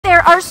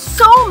are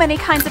so many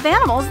kinds of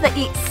animals that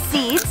eat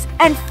seeds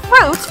and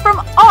fruits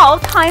from all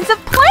kinds of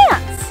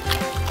plants.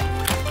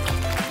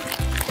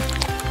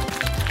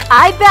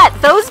 I bet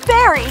those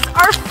berries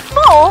are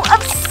full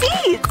of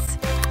seeds.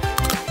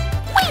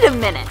 Wait a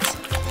minute.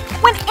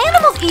 When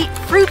animals eat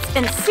fruits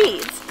and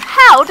seeds,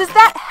 how does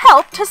that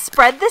help to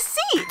spread the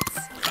seeds?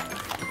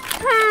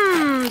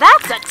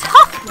 That's a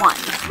tough one.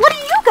 What do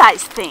you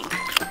guys think?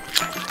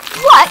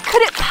 What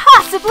could it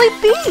possibly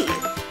be?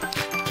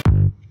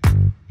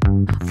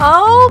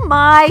 Oh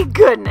my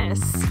goodness!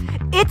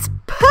 It's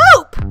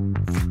poop!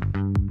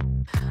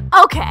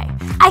 Okay,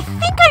 I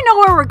think I know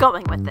where we're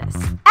going with this.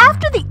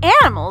 After the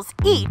animals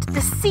eat the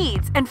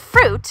seeds and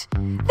fruit,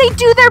 they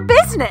do their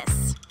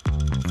business.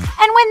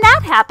 And when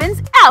that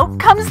happens, out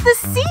comes the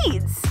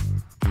seeds.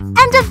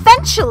 And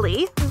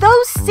eventually,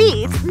 those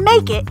seeds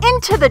make it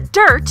into the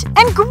dirt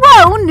and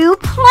grow new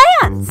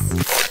plants.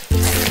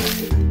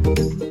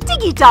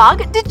 Diggy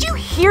Dog, did you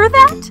hear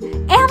that?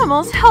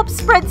 Animals help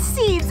spread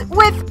seeds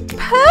with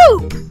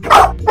poop.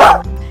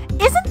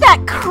 Isn't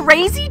that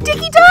crazy,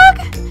 Diggy Dog?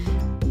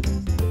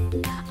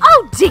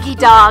 Oh, Diggy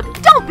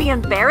Dog, don't be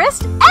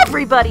embarrassed.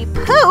 Everybody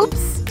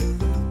poops.